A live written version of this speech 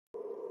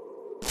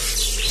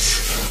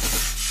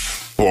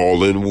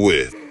Ballin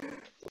with.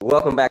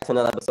 Welcome back to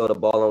another episode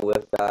of Ballin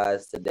with,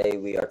 guys. Today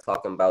we are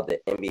talking about the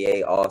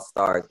NBA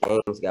All-Star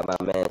Games. Got my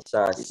man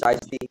Sean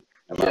Shiesty.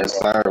 Yes,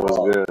 sir.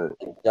 What's good?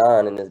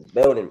 John in this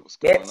building. What's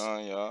going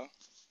on, y'all?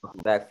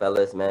 Welcome back,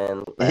 fellas,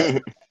 man.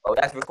 We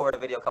actually recorded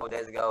a video a couple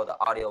days ago.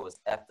 The audio was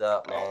effed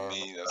up, man. On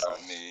me, that's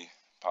on me.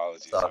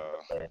 Apologies, So, y'all.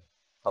 Hopefully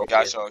We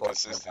got it's y'all recorded.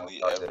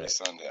 consistently every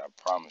Sunday. I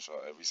promise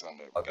y'all, every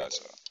Sunday we Okay. got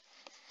y'all.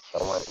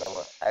 No one.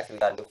 Actually, we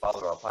got a new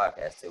follower on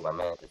podcast too. My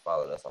man just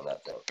followed us on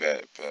that thing.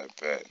 Bet.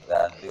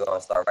 We're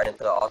gonna start right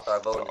into the All-Star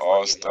voting. The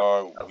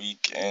All-Star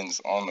weekend's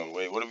on the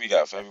way. What do we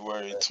got?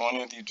 February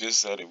 20th? You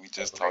just said it. We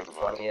just talked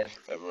about it.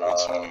 February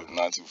 20th,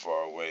 not too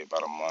far away,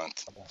 about a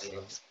month.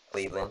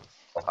 Cleveland,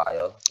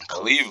 Ohio.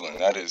 Cleveland,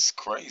 that is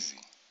crazy.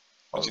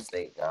 Home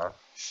state, John.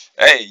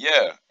 Hey,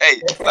 yeah.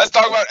 Hey, let's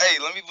talk about,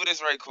 let me do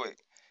this right quick.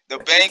 The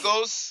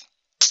Bengals.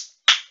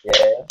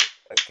 Yeah.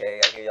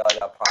 Okay, I give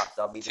y'all props.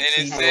 I'll be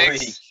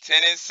 10-6.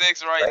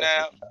 10-6 right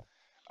now.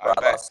 Bro,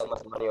 I lost so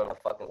much money on the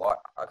fucking water.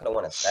 I could have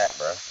won a stat,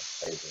 bro.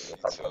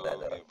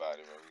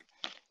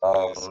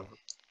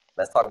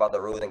 Let's talk about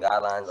the rules and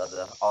guidelines of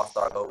the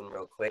All-Star voting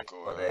real quick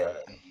for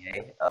the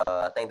NBA.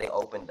 I think they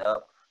opened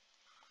up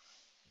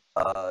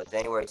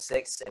January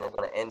 6th, and it's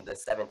going to end the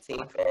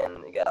 17th,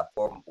 and you got a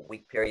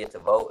 4-week period to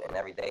vote, and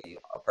every day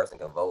a person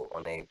can vote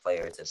on their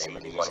players if they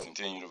really want to.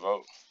 Continue to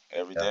vote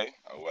every day?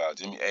 Oh, wow.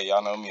 Jimmy, hey,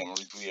 y'all know me. I'm going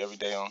to retweet every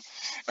day on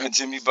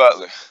Jimmy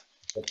Butler.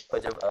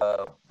 Put your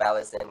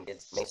ballots in,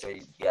 make sure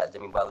you got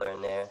Jimmy Butler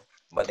in there.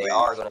 But they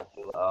are going to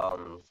do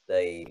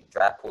the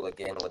draft pool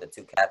again with the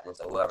two captains,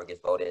 so whoever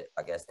gets voted,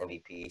 I guess,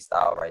 MVP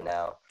style right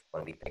now,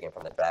 going to be picking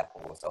from the draft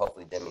pool. So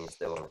hopefully Jimmy is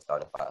still in the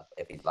starting five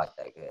if he's like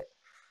that good.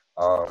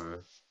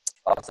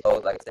 Also,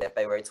 like I said,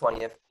 February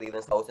 20th,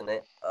 Cleveland's hosting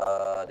it.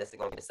 This is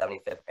going to be the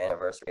 75th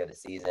anniversary of the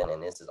season,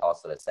 and this is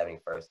also the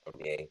 71st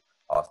NBA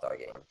All-Star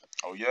game.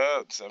 Oh,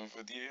 yeah,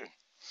 75th year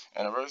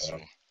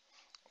anniversary.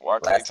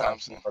 YK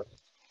Thompson.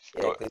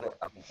 Yeah, Cleveland,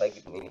 I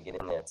need to get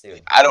in there, too.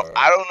 I don't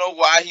know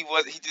why he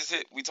just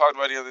hit, we talked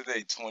about the other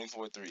day,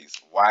 24 threes.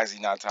 Why is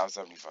he not top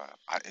 75?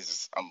 It's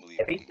just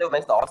unbelievable. If he still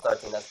makes the All-Star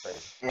team, that's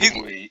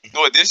crazy.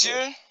 What, this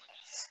year?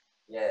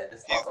 Yeah,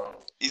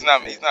 he's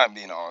not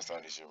being an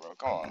All-Star this year, bro.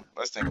 Come on,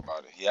 let's think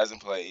about it. He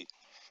hasn't played.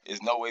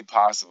 There's no way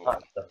possible.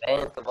 The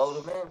fans can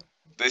vote him in.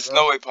 There's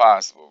no way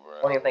possible, bro.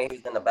 I don't even think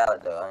he's in the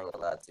ballot, though. I ain't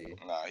gonna lie to you.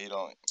 Nah, he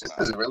don't.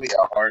 This is really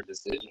a hard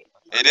decision.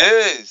 It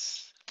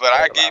is. But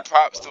I give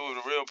props to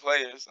the real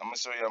players. I'm gonna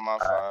show you my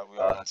five. We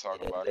all gonna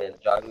talk about it.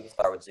 John, we can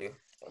start with you.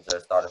 Since you're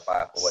starting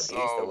five for what, So,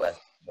 East or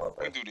West?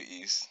 We do the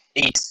East.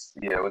 East.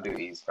 Yeah, we'll do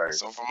East first.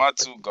 So for my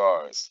two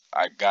guards,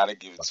 I gotta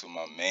give it to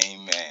my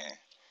main man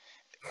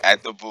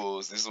at the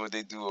Bulls. This is what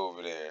they do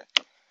over there.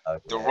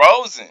 Okay.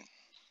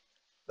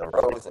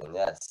 DeRozan,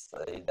 yes.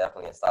 He's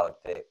definitely a solid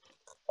pick.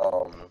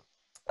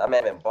 That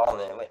man been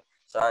balling. Wait,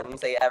 Sean, you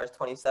say he averaged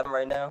 27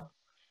 right now?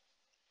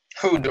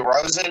 Who,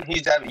 DeRozan?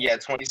 He's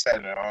at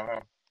 27.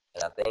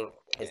 And I think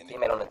his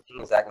teammate on the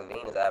team, Zach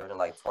LaVine, is averaging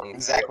like 20.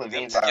 Zach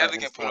LaVine together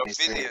can put up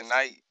 50 a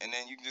night, and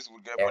then you can just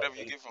get whatever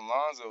you get from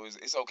Lonzo.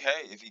 It's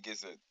okay if he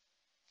gets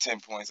 10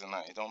 points a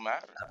night. It don't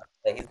matter.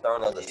 And he's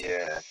throwing those.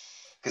 Yeah,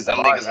 because them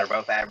niggas are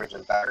both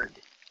averaging 30.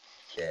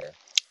 Yeah.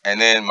 And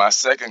then my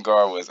second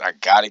guard was, I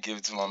gotta give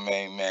it to my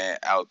main man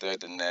out there at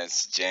the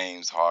Nets,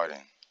 James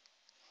Harden.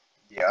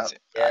 Yeah.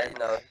 Yeah,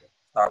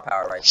 star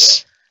power right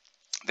there.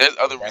 There's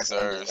other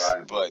reserves,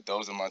 but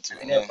those are my two.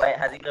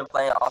 Has he been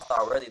playing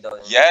All-Star already, though?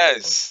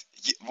 Yes.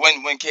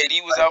 When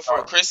KD was out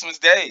for Christmas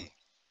Day.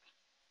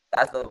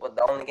 That's the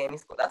only game he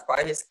scored. That's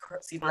probably his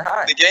season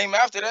high. The game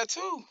after that,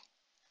 too.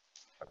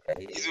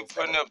 Okay. He's been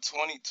putting up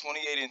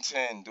 28 and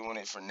 10, doing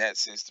it for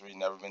Nets history.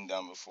 Never been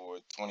done before.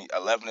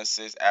 11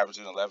 assists,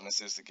 averaging 11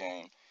 assists a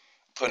game.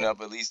 Putting up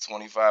at least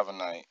 25 a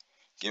night.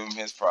 Give him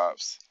his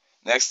props.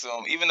 Next to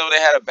him, even though they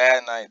had a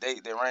bad night,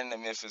 they ran into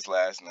Memphis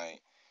last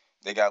night.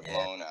 They got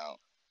blown out.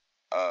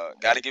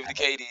 Got to give it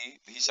to KD.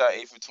 He shot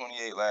 8 for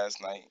 28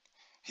 last night.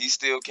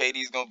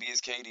 KD's going to be his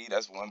KD.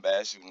 That's one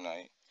bad shooting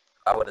night.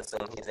 I would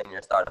assume he's in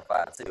your starting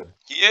five, too.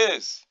 He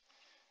is.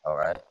 All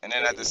right. And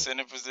then at the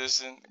center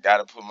position, got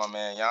to put my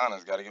man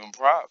Giannis. Got to give him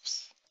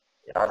props.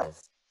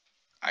 Giannis.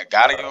 I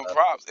got to give him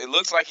props. It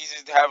looks like he's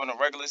just having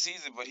a regular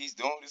season, but he's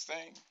doing his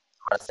thing.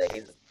 I say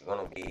he's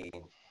going to be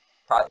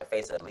probably the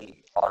face of the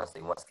league,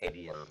 honestly, once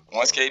KD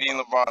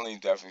and LeBron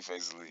leave, definitely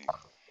face the league.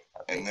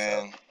 And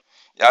then,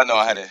 y'all know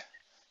I had to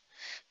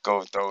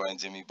go throw in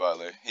Jimmy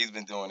Butler. He's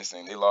been doing his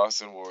thing. They lost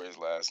to the Warriors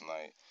last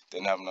night.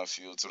 Didn't have enough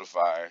fuel to the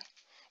fire.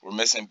 We're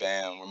missing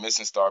Bam. We're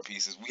missing star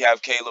pieces. We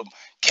have Caleb.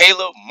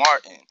 Caleb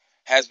Martin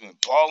has been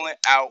balling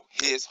out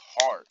his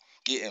heart,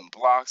 getting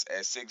blocks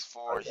at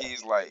 6'4".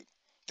 He's like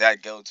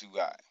that go-to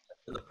guy.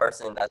 The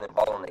person that's been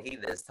balling the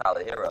Heat is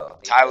Tyler Hero.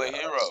 Tyler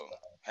Hero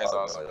has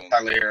also been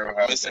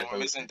We're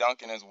missing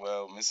Duncan as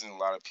well. Missing a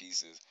lot of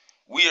pieces.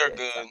 We are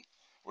good.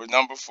 We're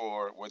number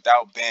 4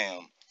 without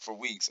Bam for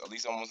weeks, at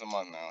least almost a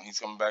month now. He's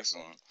coming back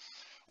soon.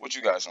 What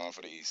you guys on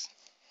for the East?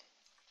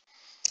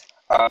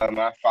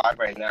 My 5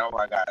 right now,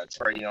 I got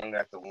Trae Young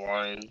at the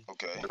 1.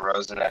 Okay.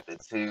 DeRozan at the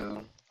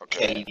 2.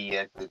 Okay. KD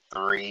at the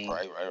 3.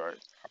 Right.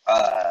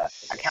 I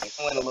kind of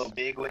went a little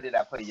big with it.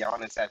 I put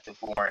Giannis at the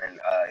 4 and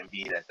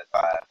Embiid at the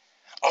 5.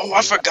 Oh,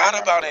 I forgot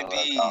I'm about going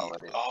Embiid.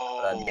 with it.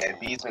 Oh, Yeah,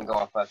 Embiid's been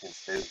going fucking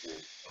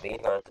stupid.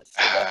 Embiid should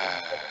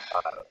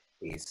definitely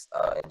be a piece.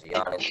 And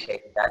Giannis,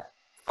 that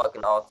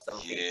fucking awesome.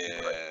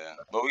 yeah.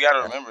 But we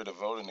gotta remember the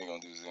voting they're gonna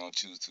do is they're gonna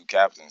choose 2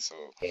 captains. So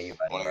Yeah, you're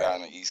right. one guy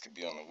in the East could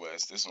be on the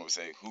West. This one would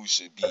say who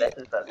should be. But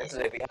this is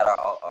if we had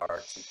our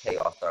 2K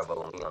All-Star vote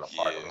when we on the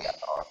park and we got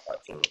the All-Star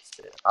teams.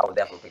 Shit. I would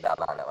definitely pick that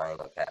lineup. I ain't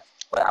gonna cap.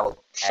 But I would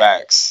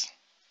Facts.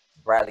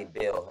 Bradley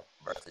Beal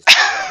versus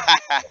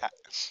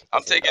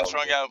I'm taking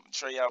Trey out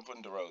and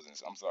putting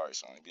DeRozan. I'm sorry,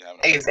 Sean.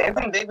 Hey, is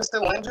Anthony Davis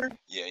still injured?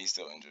 Yeah, he's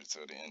still injured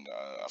till the end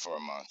for a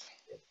month.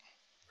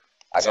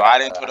 I So I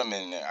didn't put him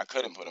in there. I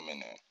couldn't put him in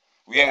there.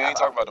 We ain't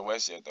talked about the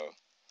West yet, though.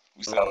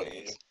 We still in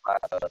the East.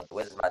 The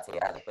Wizards, my team,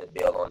 I had to put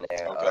Bill on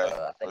there. Okay,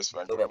 I think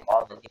respect.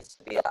 Ballin needs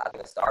to be, I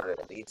think, a starter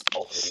at least.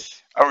 Hopefully,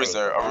 A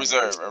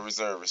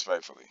reserve,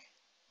 respectfully.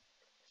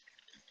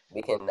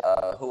 We can.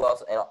 Who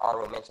else? And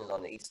honorable mentions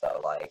on the East though.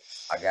 Like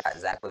I got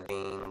Zach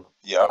LaVine.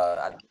 Yeah.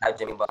 I have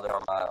Jimmy Butler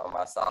on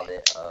my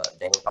solid.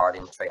 James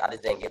Harden, Trey. I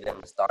just didn't give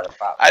them the starting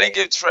prop. I didn't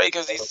give Trey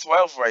because he's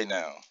 12th right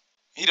now.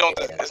 He don't.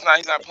 Yeah.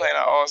 He's not playing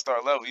at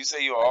All-Star level. You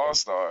say you're an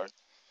All-Star.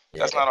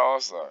 That's not an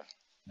All-Star.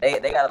 They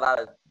got a lot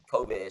of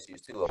COVID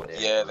issues too over there.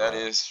 Yeah, that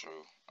is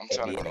true. I'm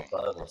trying to think.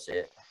 Clubs and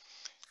shit.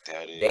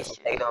 That is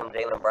Jason Tatum,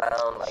 Jaylen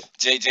Brown, like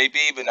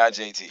JB, but not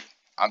JT.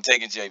 I'm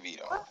taking JB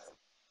though.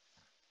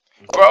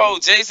 Bro,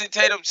 Jason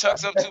Tatum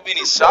chucks up too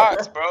many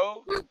shots,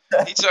 bro.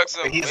 He chucks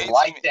up. He's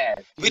like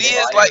that. But he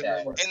is like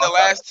in the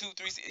last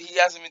 2-3. He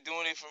hasn't been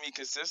doing it for me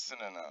consistent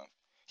enough.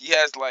 He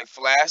has like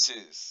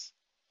flashes.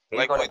 He's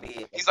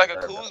like a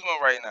Kuzma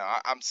right now.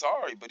 I'm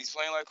sorry, but he's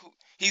playing like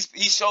he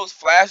shows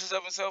flashes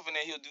of himself, and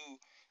then he'll do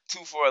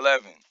 2 for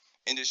 11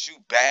 and just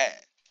shoot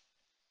bad.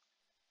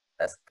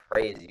 That's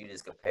crazy. You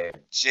just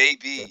compared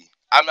JB.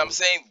 I'm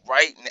saying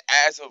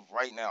as of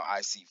right now,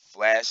 I see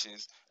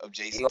flashes of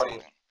Jason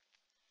Tatum.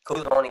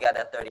 Kuzma only got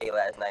that 38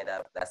 last night.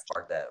 That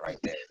sparked that right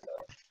there.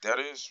 So. That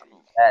is true.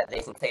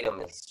 Jason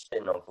Tatum is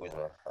shitting on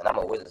Kuzma, and I'm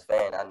a Wizards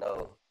fan. I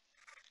know.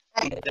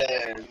 We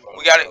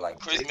got it. Like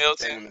Chris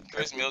Milton,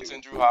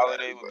 Drew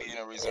Holiday would be in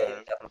a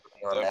reserve.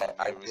 Yeah,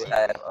 I do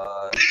have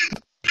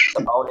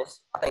Sabonis.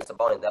 I think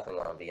Sabonis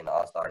definitely gonna be in the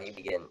All-Star. I think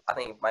he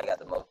might got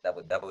the most that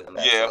was the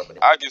match. Yeah,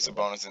 I give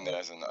Sabonis in there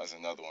as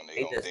another one.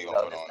 They gonna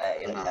put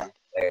on.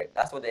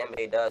 That's what the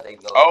NBA does. They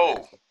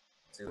go.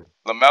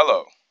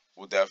 LaMelo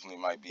will definitely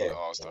might be an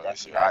All-Star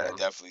this year. I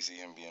definitely see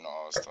him being an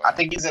All-Star. I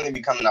think he's gonna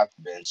be coming off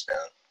the bench now.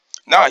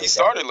 Nah, he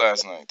started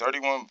last night.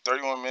 31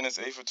 minutes,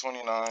 8 for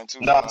 29.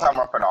 No, I'm talking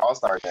about for the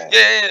All-Star game.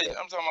 Yeah.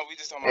 I'm talking about. We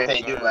just talking about.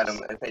 If they do let him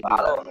in.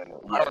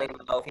 I don't even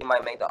know if he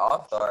might make the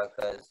All-Star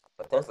because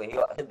potentially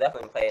he's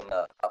definitely playing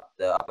the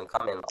up and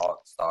coming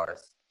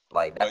All-Stars.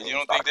 Like, but you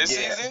don't think this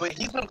season? But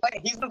he's been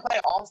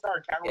playing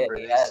All-Star caliber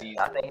this season.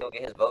 I think he'll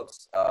get his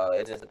votes.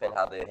 It just depends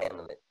how they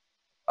handle it.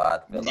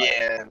 You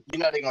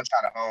know they're gonna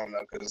try to home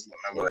though because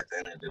LaMelo at the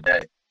end of the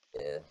day.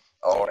 Yeah.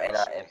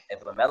 If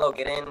LaMelo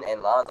get in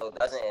and Lonzo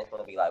doesn't, it's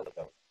gonna be like with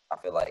him. I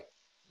feel like.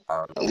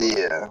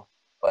 Yeah.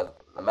 But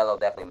LaMelo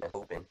definitely been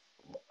hooping.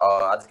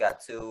 I just got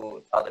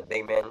 2 other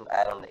big men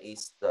out on the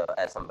East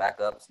as some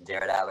backups.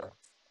 Jared Allen.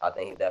 I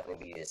think he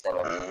definitely be a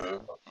center.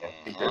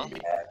 He could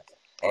be.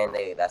 And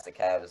that's the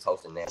Cavs is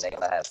hosting them. They're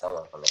gonna have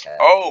someone from the Cavs.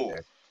 Oh.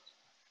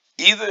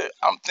 Either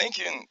I'm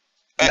thinking.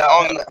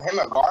 Him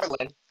or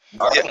Garland.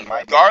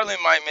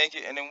 Garland might make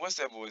it, and then what's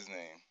that boy's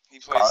name? He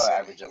plays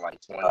averaging like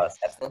 20.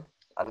 Sexton?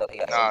 I know he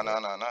got No,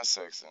 not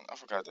Sexton. I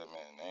forgot that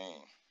man's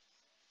name.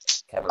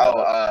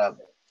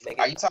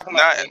 Are you talking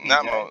about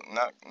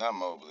not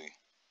Mobley?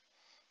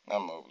 Not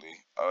Mobley.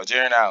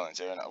 Jaren Allen.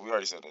 We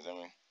already said that, didn't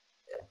we?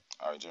 Yeah.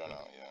 All right, Jaren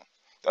Allen. Yeah,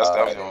 that's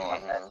the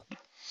one.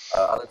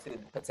 Other 2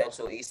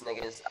 potential East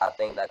niggas I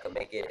think that could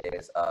make it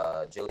is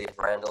Julius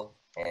Randle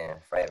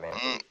and Fred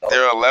VanVleet.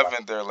 They're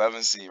 11th. They're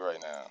 11th seed right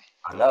now.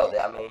 I know.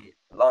 I mean,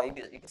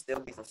 you can still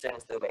be some shit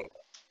and still make it.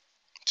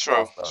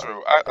 True.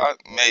 I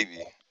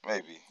maybe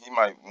he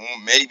might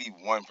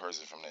one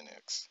person from the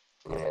Knicks.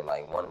 Yeah,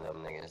 like one of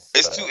them niggas.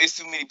 It's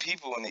too many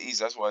people in the East.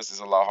 That's why it's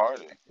just a lot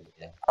harder.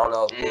 Yeah. I don't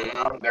know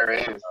who there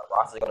is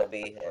Ross is gonna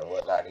be and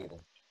whatnot either.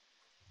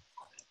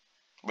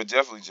 But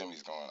definitely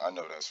Jimmy's going. I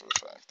know that's for a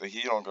fact. That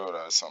he don't go,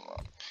 that's something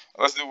wrong.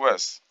 Let's do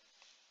West.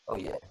 Oh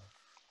yeah.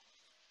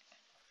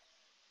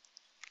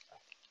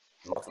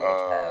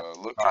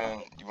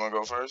 Looking. You want to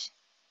go first?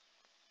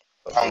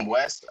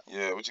 West.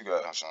 Yeah. What you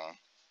got, Sean?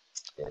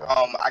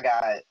 I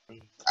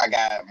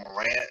got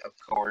Morant, of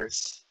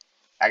course.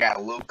 I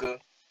got Luka,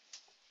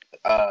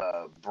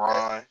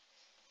 Braun.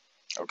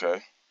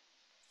 Okay.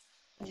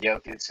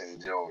 Jokic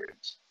and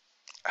George.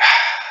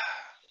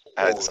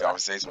 I had this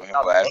conversation with him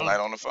last night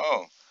on the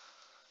phone.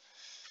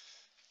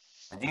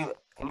 Can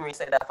you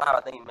re-say that 5?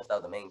 I think you missed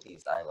out the main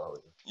piece. I ain't gonna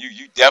hold you.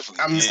 You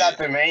definitely did. I missed out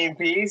the main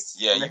piece?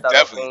 Yeah, you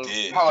definitely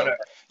did. Hold up.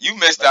 You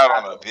missed out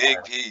on a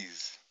big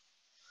piece.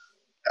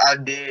 I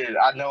did.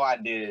 I know I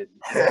did.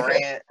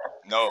 Morant.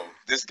 No,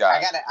 this guy.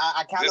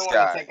 I kind of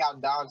want to take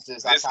out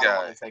Doncic.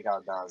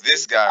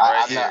 This guy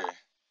right here.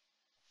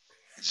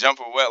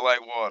 Jumper wet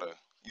like water.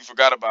 You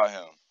forgot about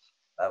him.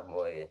 That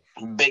boy.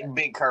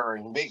 Big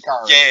Curry. Big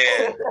Curry.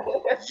 Yeah,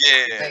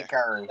 yeah. Big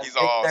Curry. He's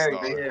an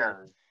all-star. Big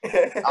Curry.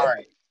 All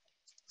right.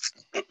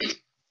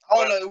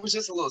 Oh no, it was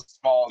just a little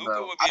small Luka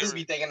though. would be I just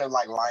be thinking of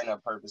like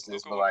lineup purposes,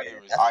 Luka but would like, be a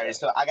all receiver. right.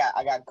 So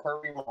I got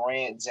Curry,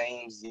 Morant,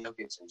 James,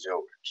 Jokic, and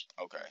George.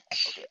 Okay.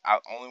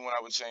 Only one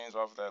I would change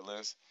off of that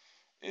list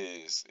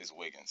is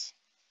Wiggins.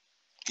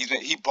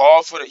 He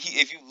balled for the.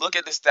 If you look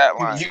at the stat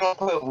line, You gonna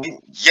put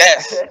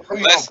yes. Who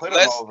you gonna put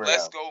him over?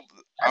 Let's go.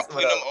 I'm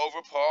putting him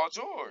over Paul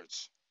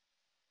George.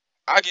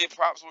 I give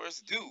props where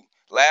it's due.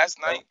 Last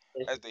night,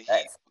 as the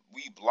Heat,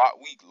 we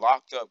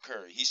locked up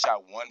Curry. He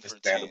shot 1 for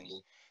 10.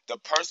 The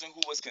person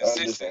who was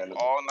consistent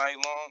all night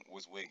long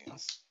was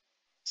Wiggins.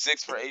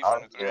 6 for 8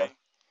 from the three.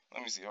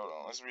 Let me see. Hold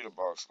on. Let's read a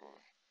box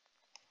score.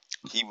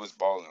 He was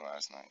balling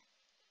last night.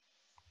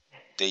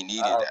 They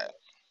needed that.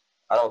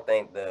 I don't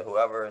think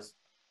whoever's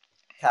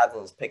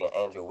captain is picking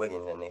Andrew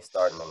Wiggins and they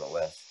starting on the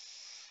West.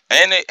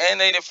 And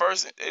they the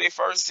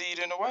first seed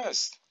in the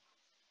West,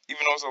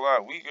 even though it's a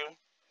lot weaker.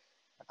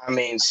 I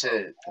mean,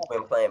 shit.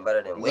 Been playing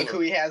better than Wiggins. Look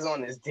who he has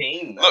on his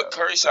team. Though. Look,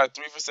 Curry shot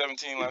 3 for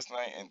 17 last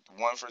night and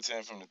 1 for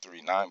 10 from the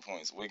three, 9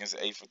 points. Wiggins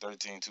 8 for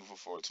 13, 2 for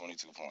 4,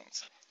 22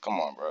 points. Come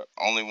on, bro.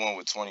 Only one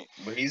with 20.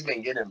 But he's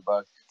been getting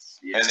buckets.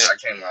 Yeah, I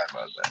can't lie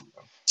about that.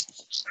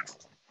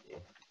 Yeah.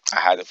 I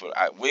had to put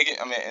Wiggins.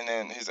 And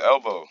then his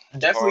elbow.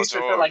 Definitely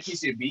still feel like he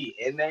should be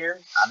in there.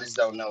 I just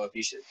don't know if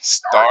he should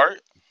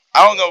start.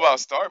 I don't know about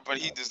start, but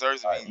he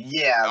deserves to be.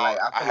 Yeah, like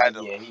I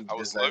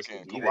was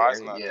looking. Kawhi's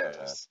not there.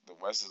 The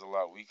West is a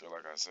lot weaker,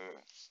 like I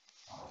said.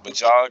 But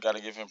y'all got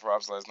to give him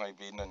props last night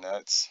beating the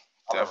Nets.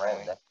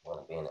 Definitely.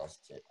 Want to be in that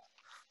shit.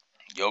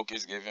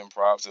 Jokic give him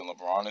props, and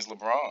LeBron is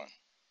LeBron.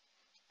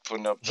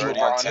 Putting up 30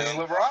 LeBron and 10. Is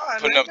LeBron.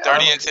 Putting up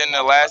 30 and 10 in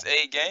the last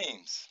 8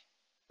 games.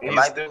 It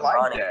might be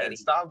like that.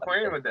 Stop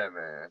playing with that,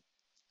 man.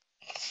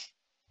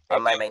 They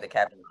might make the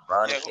captain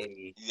LeBron and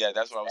KD. Yeah,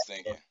 that's what I was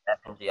thinking. Steph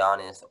and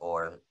Giannis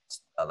or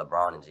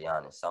LeBron and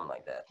Giannis, something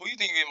like that. Who you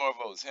think get more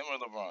votes, him or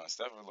LeBron?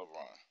 Steph or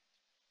LeBron?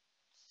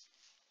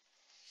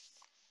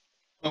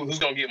 Who's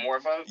gonna get more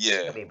votes?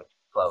 Yeah, it'll be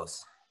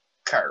close.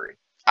 Curry.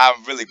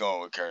 I'm really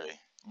going with Curry,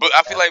 but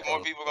I feel like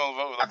more people gonna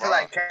vote with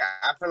LeBron.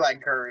 I feel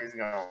like Curry's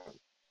gonna.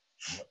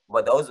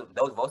 But those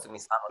votes will be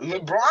silent.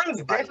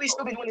 LeBron's definitely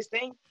still be doing his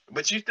thing,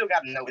 but you still got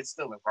to know it's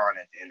still LeBron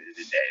at the end of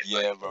the day.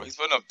 Yeah, bro, he's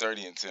putting up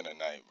 30 and 10 a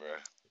night, bro.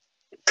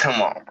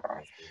 Come on,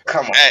 bro.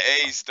 Come on. At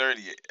age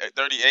 30,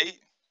 38?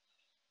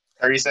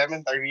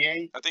 37,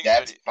 38? I think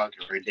that's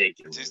fucking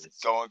ridiculous. Just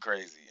going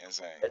crazy,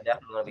 insane. They're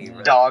definitely gonna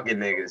be dogging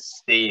niggas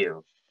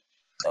still.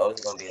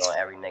 Those are gonna be on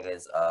every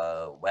nigga's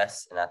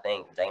West, and I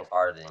think James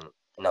Harden,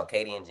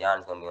 KD and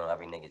Giannis gonna be on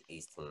every nigga's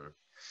East team.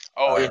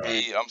 Oh,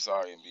 Embiid. I'm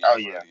sorry, Embiid. Oh,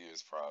 yeah.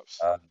 His props.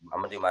 I'm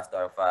gonna do my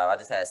starting five. I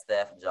just had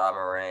Steph, Ja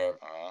Morant,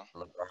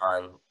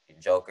 LeBron,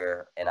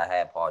 Joker, and I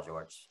had Paul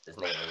George. This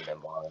nigga really been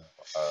balling.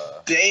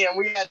 Damn,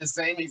 we had the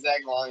same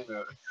exact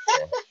lineup.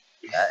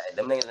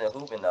 Them niggas been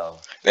hooping though.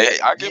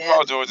 I give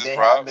Paul George his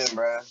props, been,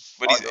 bro.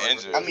 But he's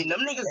injured. I mean, them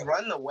niggas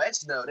run the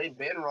West though. They've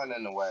been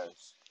running the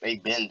West.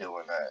 They've been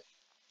doing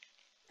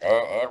that.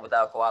 And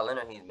without Kawhi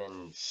Leonard, he's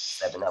been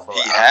stepping up.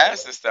 He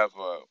has to step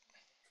up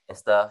and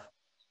stuff.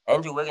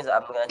 Andrew Wiggins,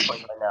 I'm looking at his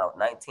points right now.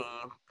 19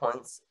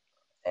 points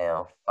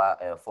and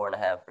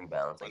 4.5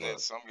 rebounds. But then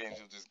some games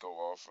he'll just go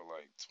off for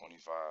like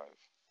 25.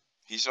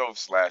 He shows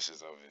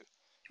flashes of it.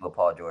 With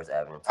Paul George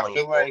averaging 24. I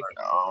feel like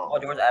Paul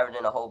George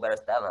averaging a whole better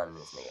stat line than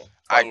this nigga.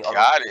 I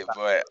got it,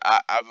 but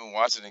I've been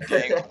watching the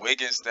game.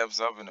 Wiggins steps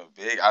up in a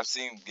big. I've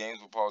seen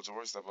games with Paul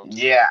George step up.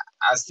 Yeah,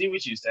 I see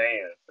what you're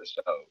saying for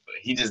sure, but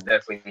he just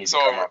definitely needs to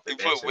come off the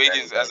bench. So you put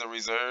Wiggins as a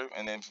reserve,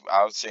 and then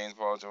I'll change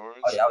Paul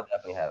George. Oh yeah,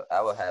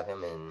 I would have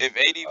him in. If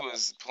AD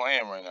was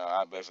playing right now,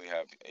 I'd definitely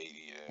have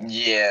AD.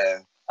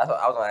 Yeah. That's what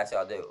I was gonna ask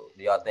y'all. Do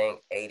y'all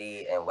think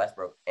AD and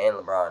Westbrook and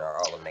LeBron are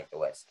all gonna make the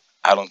West?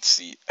 I don't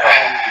see.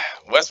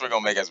 Westbrook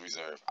gonna make as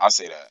reserve. I'll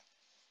say that.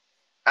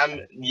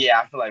 Yeah,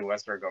 I feel like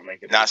Westbrook gonna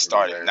make it. Not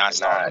starting. He's not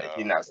starting.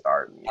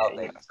 I don't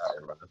think he's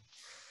starting, bro.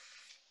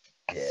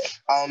 Yeah.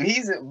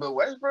 But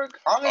Westbrook,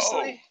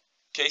 honestly.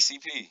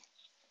 KCP.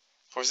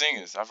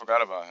 Porzingis. I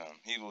forgot about him.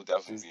 He will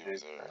definitely be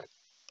reserve.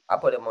 I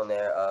put him on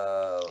there.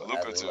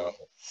 Luka too.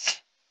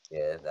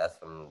 Yeah, that's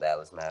from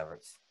Dallas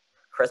Mavericks.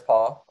 Chris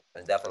Paul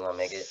is definitely gonna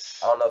make it.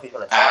 I don't know if he's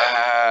gonna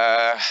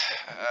try.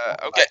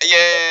 Okay.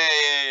 Yeah.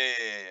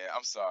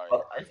 I'm sorry.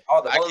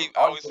 I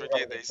always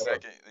forget they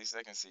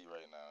second seed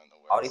right now in the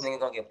West. All these niggas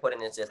gonna get put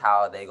in. It's just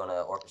how they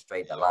gonna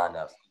orchestrate the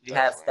lineups. You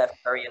have Steph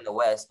Curry in the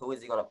West. Who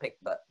is he gonna pick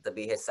to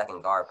be his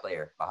second guard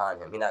player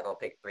behind him? He's not gonna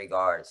pick 3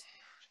 guards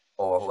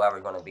or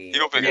whoever's gonna be. He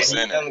gonna pick a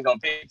center. He only gonna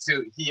pick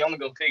 2. He only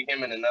gonna pick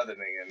him and another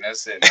nigga, and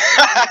that's it.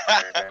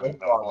 But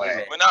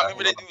now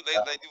remember they do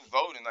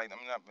voting like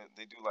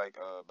they do like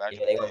back in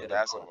the day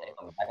basketball.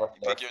 You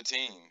pick your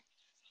team.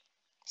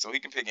 So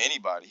he can pick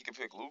anybody. He can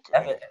pick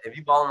Luka. If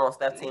you balling on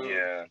Steph's team,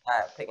 you're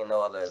not picking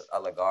no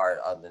other guard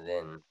other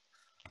than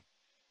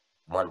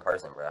one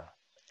person, bro.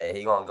 And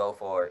he gonna go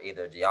for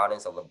either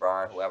Giannis or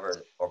LeBron,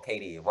 whoever, or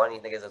KD. If one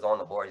of these niggas is on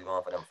the board, he's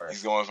going for them first.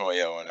 He's going for one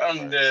of them I'm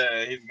first.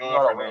 dead. He's He's going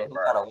trying for to win. them He's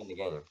trying to first. win the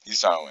game. He's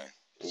trying to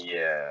win.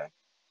 Yeah.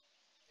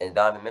 And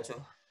Donovan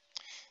Mitchell,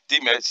 D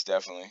Mitch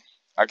definitely.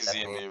 I can see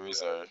him definitely. be a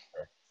reserve.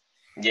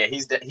 Yeah, he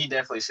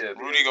definitely should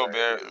be. Rudy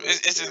Gobert.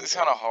 Reserve. It's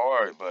kind of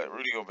hard, but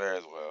Rudy Gobert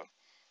as well.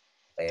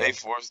 Yeah. They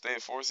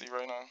at 4 seed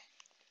right now.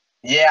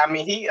 Yeah, I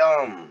mean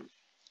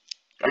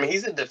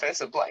he's a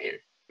defensive player.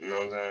 You know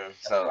what I'm saying?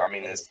 So I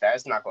mean his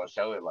stats not gonna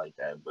show it like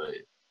that, but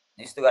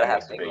You still gotta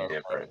That have makes a big big men.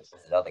 difference.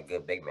 There's other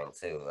good big men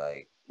too.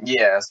 Like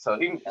yeah, so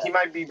he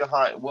might be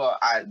behind. Well,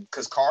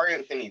 because Karl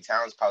Anthony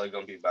Towns probably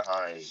gonna be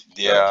behind.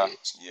 Yeah,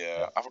 Jokic.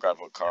 yeah. I forgot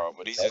about Carl,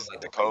 but he's those just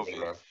like the the big COVID.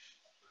 men.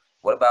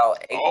 What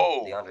about Aiden,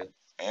 Oh, DeAndre?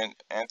 and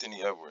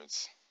Anthony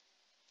Edwards.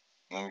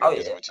 Let me Oh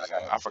listen yeah, to what you're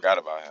saying. I forgot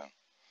about him.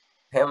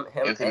 him,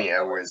 Anthony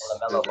Edwards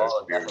and is LaMelo a Ball is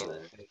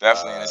spiritual.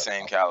 Definitely in the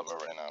same caliber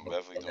right now.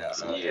 Definitely in doing the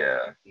same.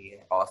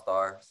 Yeah. All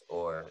Stars,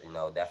 or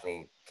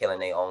definitely killing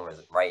their own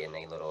right in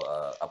their little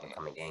up and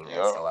coming game and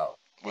Yeah. show out.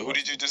 Wait, who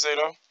did you just say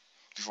though?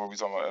 Before we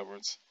talk about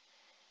Edwards.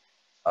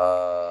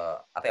 I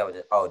think I was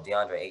just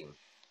DeAndre Ayton.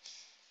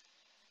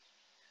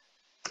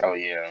 Oh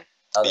yeah.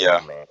 Other Yeah.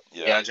 big man.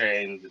 Yeah. DeAndre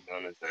Ayton's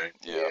doing his thing.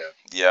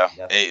 Yeah.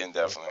 Ayton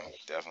definitely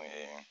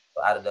Ayton.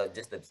 So out of the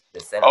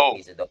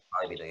centerpieces, they'll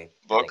probably be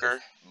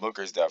the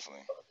Booker's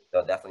definitely.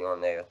 They're definitely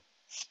on there.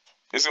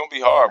 It's gonna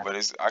be hard, but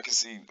I can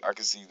see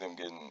them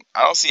getting.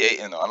 I don't see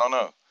Ayton though. I don't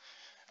know.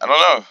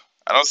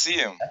 I don't see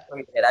him.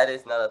 That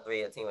is another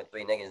a team with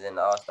 3 niggas in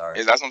the All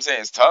Stars. That's what I'm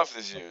saying. It's tough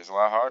this year. It's a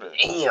lot harder.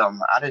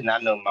 Damn, I did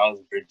not know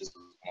Miles Bridges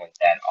was going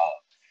that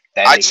off.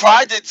 I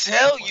tried to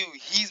tell you,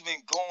 he's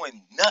been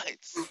going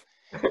nuts.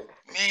 Man,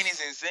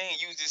 it's insane.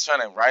 You was just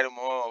trying to write him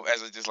off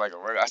as just like a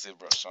regular. I said,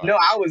 bro, Sean. No,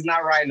 I was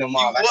not writing him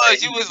off.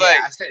 You was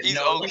like, I said, he's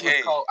no, okay. He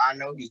was cold. I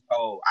know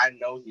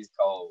he's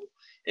cold.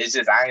 It's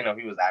just I didn't know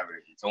he was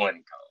averaging 20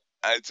 cold.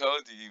 I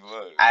told you he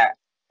was.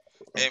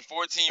 And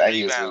 14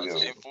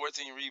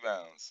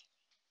 rebounds.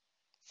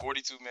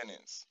 42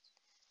 minutes.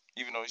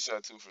 Even though he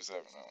shot 2 for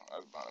 7. No,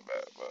 that's kind of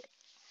bad. But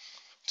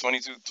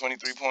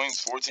 23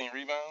 points, 14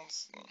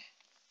 rebounds.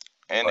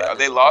 And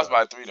they lost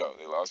by 3, though.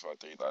 They lost by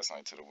 3 last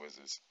night to the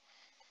Wizards.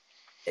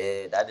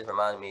 That just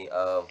reminded me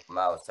of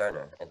Miles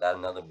Turner. Is that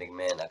another big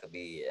man that could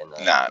be in?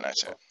 Nah,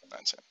 not yet.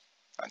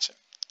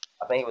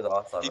 I think he was an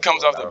All-Star. He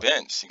comes off the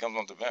bench.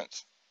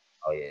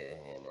 Oh yeah,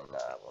 and then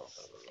I won't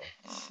put him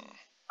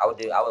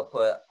in there.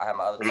 I have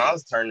my other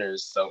Miles Turner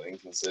is so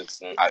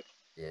inconsistent.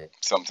 Yeah.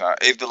 Sometimes,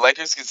 if the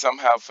Lakers could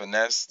somehow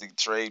finesse the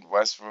trade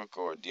Westbrook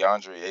or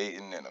DeAndre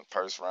Ayton in a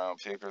first round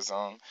pick or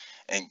something,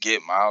 and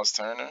get Miles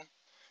Turner,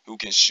 who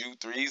can shoot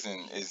threes,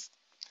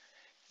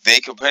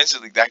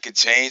 that could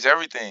change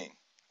everything,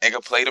 and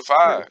could play the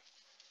 5.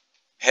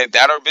 Had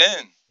that or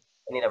Ben.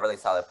 They need a really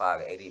solid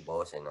 5. 80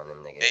 bullshit on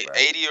them niggas.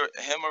 80 or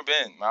him or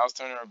Ben, Miles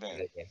Turner or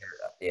Ben.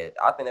 Yeah,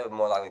 I think they would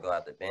more likely go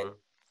after Ben.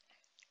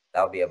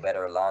 That would be a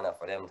better lineup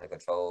for them to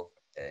control.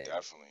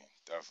 Definitely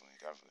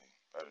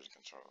better to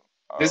control.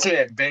 This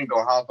man Ben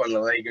gonna hop on the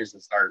Lakers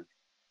and start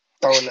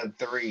throwing up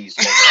threes.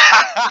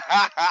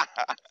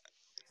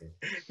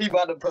 He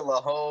about to pull a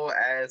whole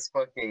ass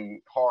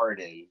fucking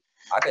Harden.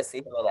 I could see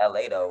him in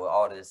LA though with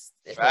all this.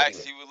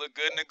 Facts, he would look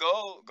good in the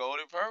gold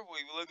and purple.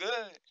 He would look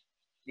good.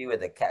 He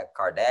with the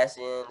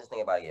Kardashians. This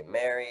nigga about to get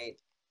married.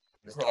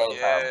 This nigga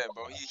ain't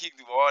bro. He can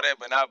do all that,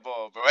 but not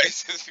ball, bro.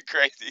 It's just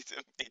crazy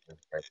to me.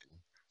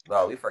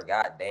 Bro, we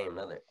forgot Dame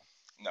Lillard.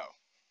 No.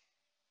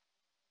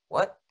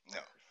 What? No.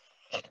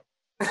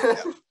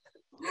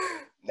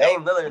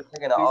 Dame Lillard is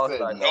taking an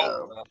All-Star.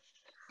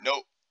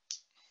 Nope.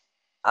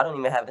 I don't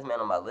even have this man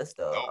on my list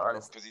though,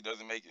 honestly. Because he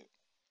doesn't make it.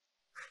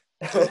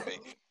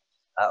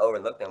 I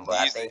overlooked him, but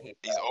I think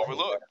he's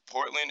overlooked.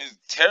 Portland is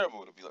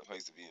terrible to be a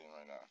place to be in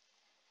right now.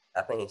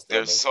 I think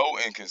they're so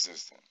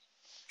inconsistent.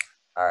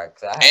 All right,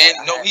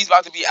 he's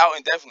about to be out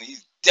indefinitely.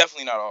 He's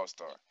definitely not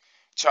All-Star.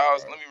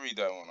 Charles, let me read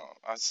that one off.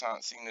 I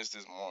seen this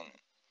morning.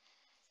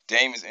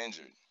 Dame is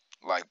injured,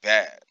 like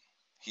bad.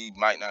 He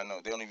might not know.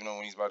 They don't even know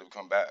when he's about to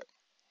come back.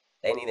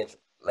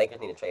 Lakers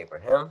need to trade for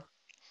him.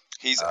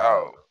 He's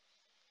out.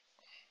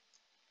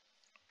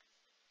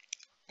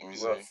 Let me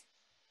see.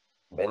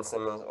 Ben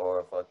Simmons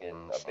or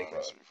fucking a big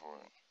man.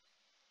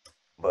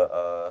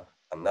 But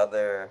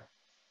another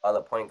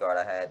point guard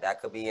I had that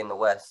could be in the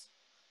West.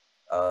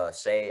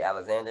 Shea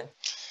Alexander.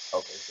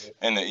 Okay.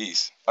 In the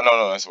East. Oh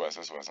no, that's West.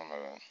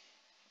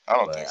 I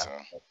don't think so.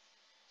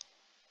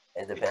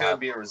 It could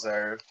be a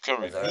reserve.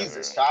 He's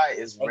a shy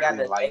is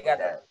really like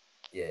that.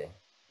 Yeah.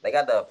 They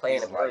got the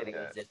playing ability.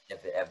 It's just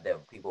if the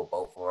people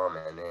vote for him,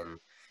 and then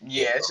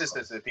it's just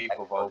if the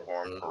people vote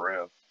for him for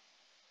real.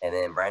 And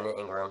then Brandon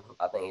Ingram,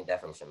 I think he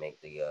definitely should make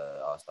the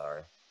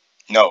All-Star.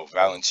 No,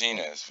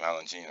 Valanciunas.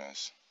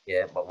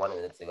 Yeah, but one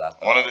of the two.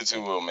 One of the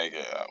two will make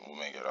it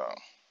out.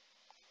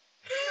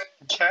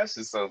 Cash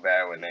is so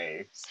bad with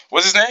names.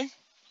 What's his name?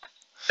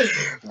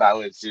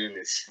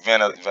 Valanciunas.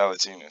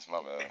 Valanciunas,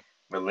 my bad.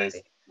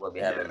 We'll be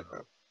having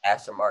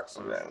Asher marks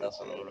and stuff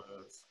on the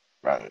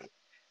Right.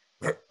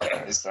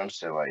 It's some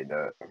shit like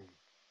that.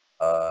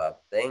 I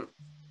think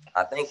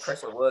I think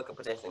Christian Wood could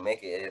potentially make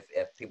it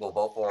if people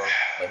vote for him,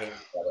 but he was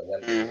at a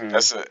Wembley. Mm-hmm.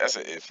 That's a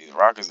iffy. The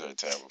Rockets are a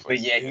terrible But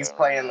place yeah, to be he's at right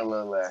playing a now.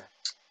 little.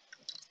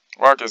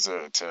 Rockets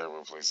are a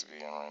terrible place to be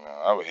in right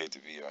now. I would hate to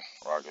be a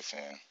Rocket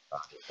fan.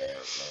 Rocket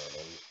fans,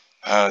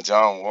 man.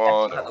 John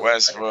Wall They to have to lose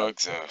second Westbrook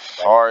to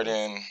Westbrook.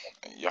 Harden,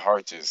 your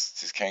heart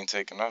just can't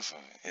take enough of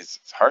it. It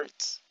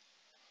hurts.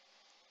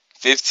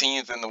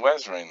 15th in the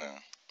West right now.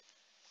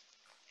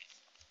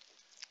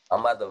 I'm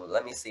about to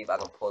let me see if I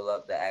can pull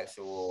up the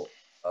actual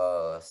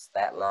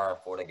stat line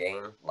for the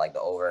game, like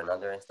the over and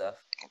under and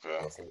stuff, Okay.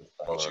 and see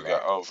what's What going you on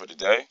got? that. Oh, for the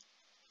day?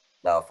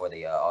 No, for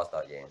the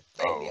All-Star game,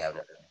 they be Oh, having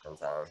it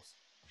sometimes.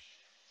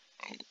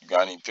 you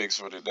got any picks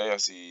for the day? I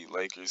see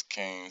Lakers,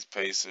 Kings,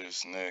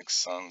 Pacers, Knicks,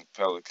 Suns,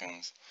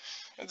 Pelicans.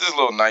 It's just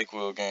little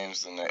NyQuil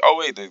games tonight. Oh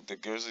wait, the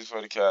Grizzlies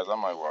for the Cavs. I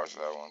might watch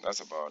that one.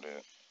 That's about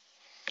it.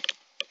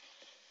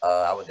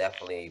 I would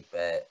definitely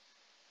bet.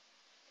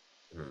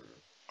 Hmm,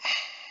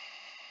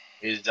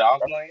 Is Ja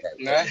that's playing?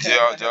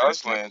 that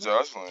Josh playing.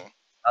 Josh playing.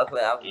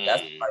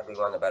 That's Mm. probably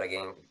one of the better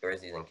games,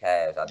 Grizzlies and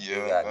Cavs. I do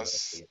Yeah, got that's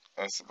Grizzlies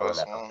that's the pulling best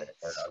that one. upset.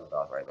 They're the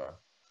underdog right now.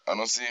 I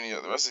don't see any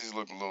other. The rest of these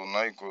looking a little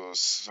NyQuil.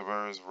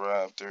 Spurs,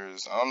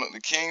 Raptors. I don't know.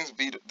 The Kings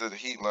beat the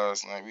Heat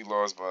last night. We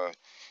lost by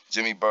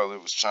Jimmy Butler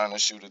was trying to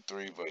shoot a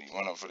three, but he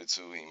went up for the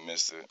two. He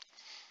missed it.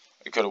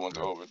 It could have went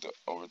to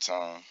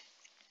overtime.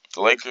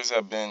 The Lakers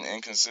have been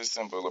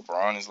inconsistent, but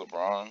LeBron is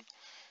LeBron.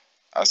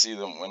 I see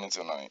them winning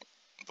tonight,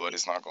 but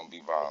it's not going to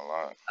be by a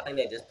lot. I think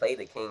they just played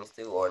the Kings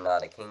too, or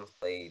not? The Kings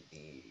played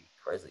the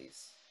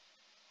Grizzlies.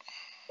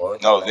 Or we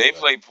talking No, about that they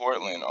series? played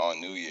Portland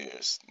on New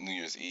Year's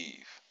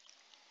Eve.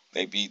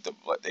 They beat the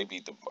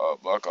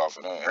Buck off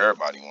of them.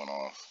 Everybody went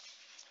off.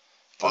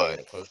 Oh yeah, But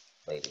the Kings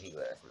played the Heat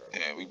last night.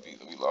 yeah,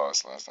 we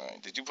lost last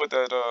night. Did you put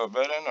that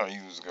bet in or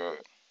you was good?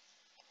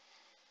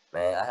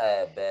 Man, I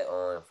had bet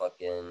on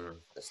fucking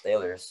the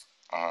Steelers,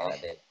 Uh and huh. I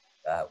did.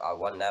 I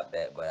won that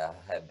bet, but I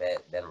had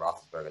bet Ben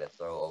Roethlisberger to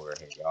throw over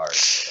his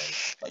yards, and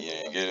You fucking.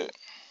 didn't get it.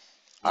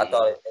 I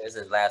thought Mm. it was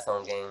his last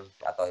home game.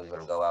 I thought he was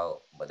gonna go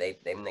out, but they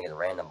niggas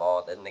ran the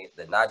ball. The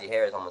Najee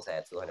Harris almost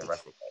had 200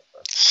 rushing yards,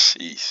 bro.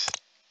 Sheesh.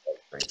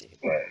 That's crazy.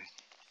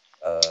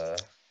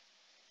 But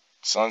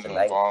Suns been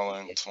tonight,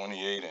 balling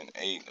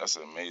 28-8. That's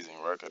an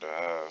amazing record to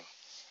have.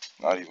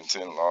 Not even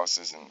 10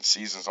 losses, and the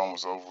season's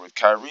almost over with.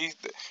 Kyrie,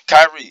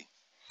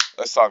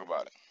 let's talk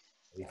about it.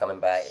 he's coming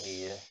back.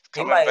 He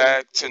Coming might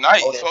back tonight.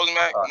 He's hold it. supposed to be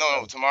back.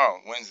 No, Uh, tomorrow,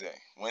 Wednesday.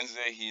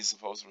 Wednesday, he's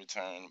supposed to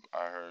return.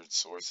 I heard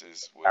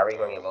sources with. Kyrie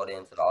gonna get voted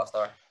into the All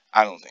Star.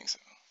 I don't think so.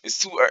 It's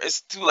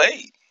too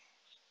late.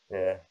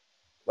 Yeah,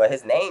 but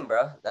his name,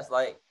 bro. That's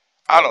like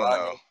I don't LeBron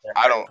know. James and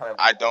Harden coming back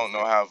I on the don't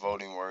know same how team.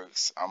 voting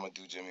works. I'm gonna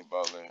do Jimmy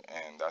Butler,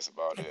 and that's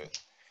about it.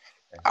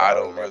 That's the I only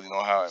don't man. really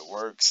know how it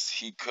works.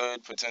 He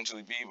could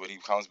potentially be, but he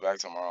comes back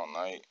tomorrow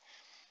night.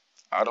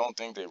 I don't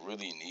think they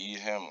really need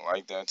him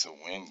like that to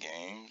win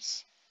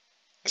games,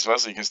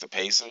 especially against the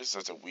Pacers,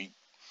 such a weak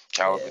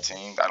caliber Yeah,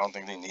 team. I don't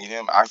think they need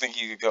him. I think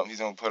he could come. He's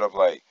gonna put up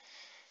like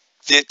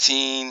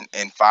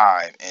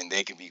 15-5, and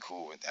they can be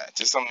cool with that.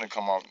 Just something to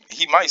come off.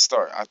 He might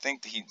start. I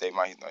think they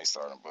might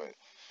start him, but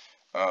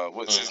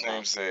what's his Mm.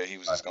 name said he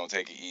was but just gonna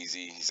take it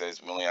easy. He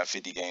says we only have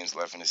 50 games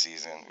left in the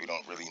season. We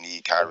don't really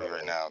need they Kyrie gonna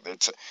right win. now. They're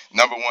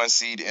number one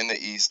seed in the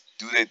East.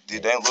 Did Yeah,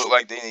 they look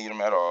like they need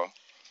him at all?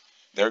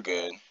 They're yeah.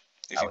 good.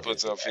 If I he would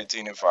just puts be up asking.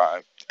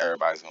 15-5,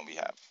 everybody's gonna be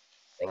happy.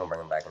 They gonna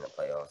bring him back in the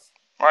playoffs.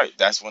 Right,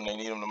 that's when they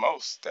need him the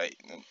most.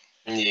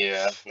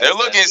 Yeah, They're that's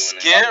looking definitely when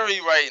they need him. scary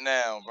right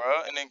now,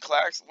 bro. And then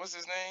Clax, what's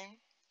his name?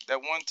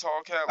 That one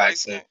tall cat, light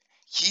skin. Claxton.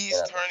 He's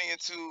Yeah, turning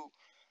into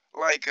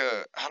like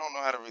I don't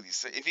know how to really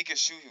say. If he could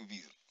shoot, he would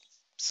be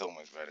so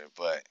much better.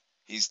 But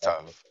he's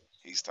definitely. tough.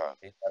 He's tough.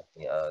 He's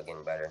definitely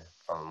getting better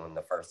from when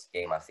the first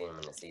game I seen him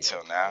in the season.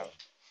 Till now,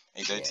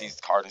 he did. Yeah, He's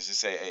Cardinals just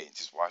say, "Hey,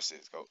 just watch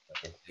this. Go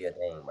just do your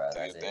thing, bro. do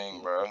your That's it.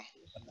 thing, bro."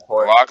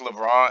 Court. Block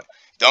LeBron,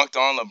 dunked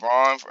on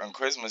LeBron on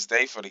Christmas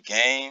Day for the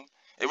game.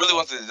 It really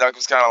wasn't a dunk. It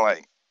was kind of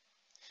like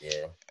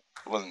Yeah,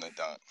 it wasn't a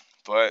dunk.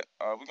 But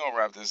we're gonna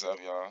wrap this up,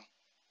 y'all.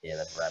 yeah.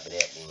 Let's wrap it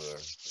up then.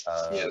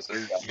 Yes, sir.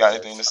 Yeah, You got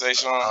anything to say,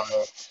 Sean?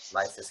 comment,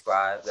 like,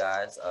 subscribe,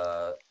 guys.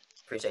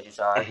 Appreciate you,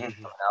 Sean, coming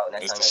out.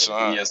 Next time Mr. you gotta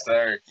Sean. Yes,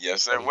 sir.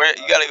 Yes, sir. ready. Where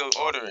you gotta go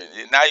order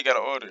it. Now you gotta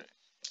order it.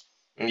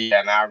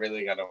 Yeah, now I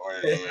really gotta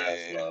order them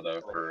as Yeah. well,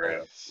 though, for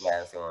real.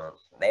 Yeah, it's going.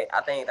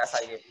 I think that's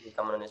how you get people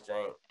coming on this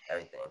drink.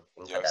 Everything.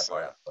 You can cut Yes, that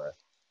part sir. out, but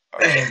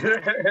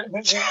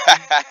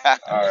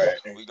All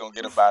right. We gonna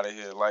get up out of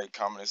here. Like,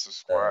 comment, and uh,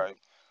 subscribe.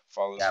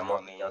 Follow us got on more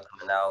our new. videos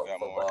coming We out. got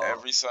more Football,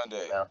 every Sunday.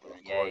 NFL, We're NBA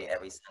recording.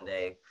 every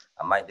Sunday.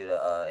 I might do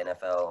the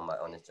NFL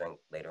on this drink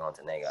later on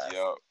today, guys.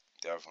 Yep,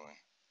 definitely.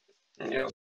 Yeah.